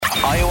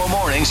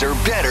mornings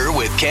are better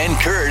with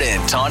Ken Kurt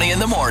and Tawny in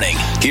the morning.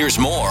 Here's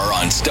more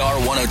on Star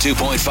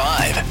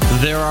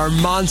 102.5. There are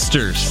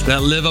monsters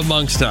that live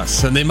amongst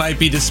us, and they might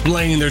be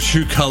displaying their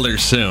true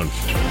colors soon.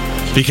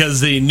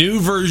 Because the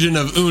new version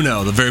of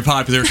Uno, the very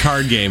popular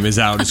card game, is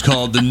out. It's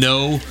called the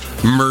No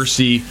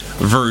Mercy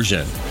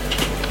version.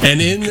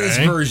 And in this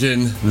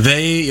version,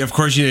 of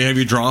course, you have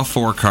your draw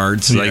 4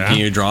 cards, like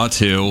you draw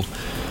 2.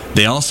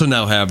 They also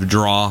now have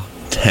draw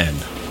 10.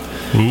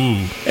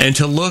 Ooh. And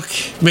to look,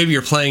 maybe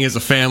you're playing as a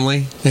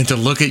family, and to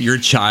look at your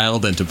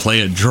child and to play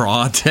a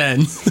draw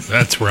 10.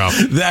 That's rough.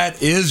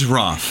 That is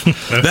rough.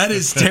 That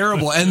is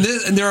terrible. And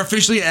they're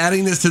officially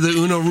adding this to the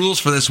Uno rules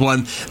for this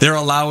one. They're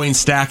allowing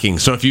stacking.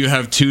 So if you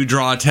have 2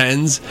 draw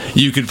 10s,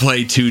 you could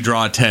play 2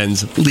 draw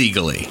 10s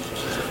legally.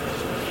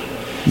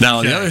 Now,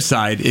 on the other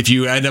side, if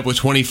you end up with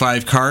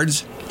 25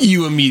 cards,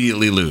 you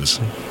immediately lose.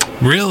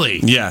 Really?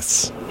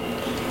 Yes.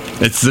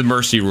 It's the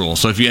mercy rule.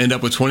 So if you end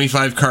up with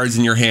 25 cards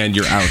in your hand,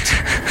 you're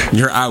out.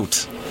 You're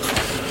out.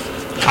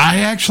 I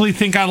actually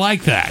think I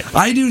like that.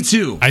 I do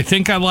too. I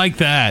think I like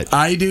that.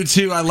 I do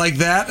too. I like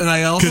that, and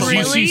I also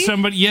Because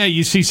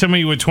you see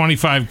somebody with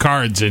 25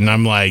 cards, and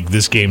I'm like,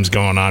 this game's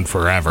going on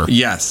forever.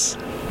 Yes.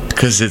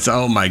 Because it's,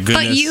 oh my goodness.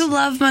 But you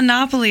love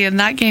Monopoly, and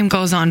that game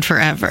goes on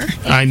forever.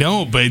 I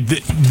know, but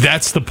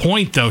that's the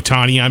point, though,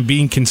 Tawny. I'm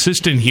being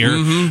consistent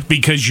here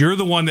because you're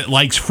the one that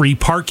likes free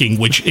parking,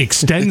 which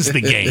extends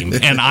the game,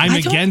 and I'm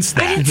against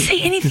that. I didn't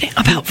say anything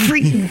about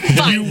free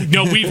fun.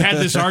 We've had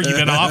this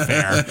argument off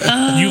air.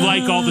 You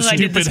like all the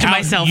stupid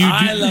house.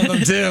 I love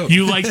them too.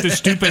 You like the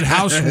stupid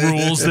house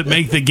rules that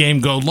make the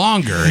game go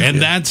longer,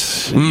 and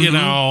that's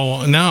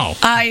no.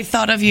 I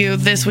thought of you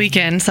this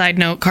weekend. Side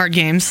note: card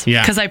games.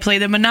 Yeah. Because I play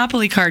the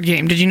Monopoly card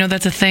game. Did you know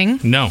that's a thing?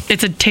 No.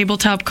 It's a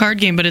tabletop card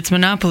game, but it's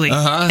Monopoly.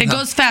 It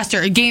goes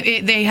faster.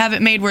 They have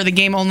it made where the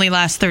game only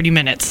lasts 30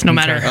 minutes, no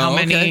matter how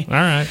many. All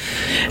right.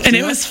 And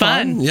it was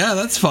fun. Yeah,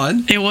 that's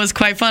fun. It was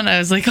quite fun. I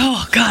was like,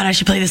 oh, God, I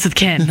should play this with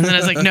Ken. And then I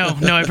was like,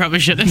 no, I probably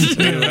shouldn't.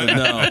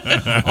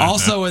 No.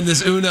 Also, in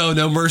this Uno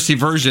No Mercy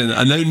version,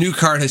 a new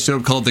card has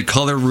showed up called the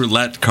Color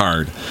Roulette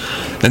card.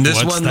 And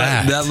this What's one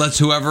that lets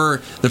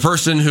the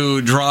person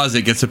who draws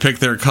it gets to pick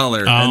their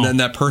color, and then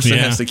that person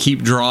has to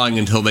keep drawing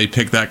until they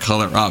pick that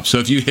color up. So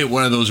if you hit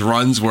one of those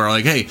runs where,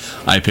 like, hey,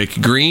 I pick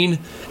green,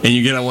 and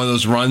you get on one of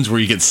those runs where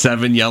you get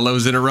 7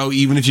 yellows in a row,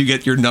 even if you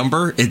get your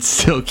number, it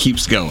still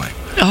keeps going.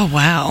 Oh,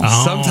 wow.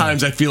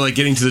 Sometimes I feel like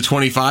getting to the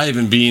 25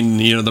 and being,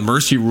 the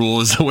mercy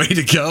rule is the way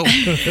to go.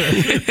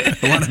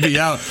 I want to be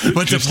out.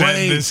 But Just to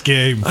play end this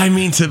game. I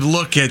mean, to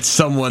look at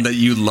someone that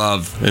you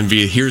love and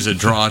be, here's a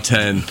draw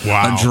 10,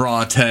 wow. a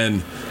draw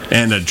 10,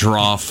 and a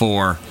draw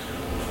 4.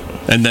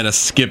 And then a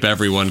skip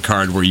everyone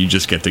card where you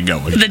just get to go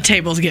again. The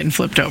table's getting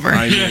flipped over.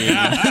 I mean, Your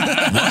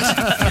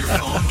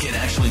phone can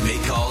actually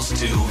make calls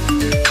too.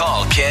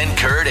 Call Ken,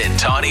 Kurt, and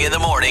Tawny in the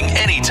morning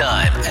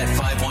anytime at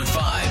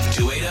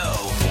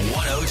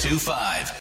 515-280-1025.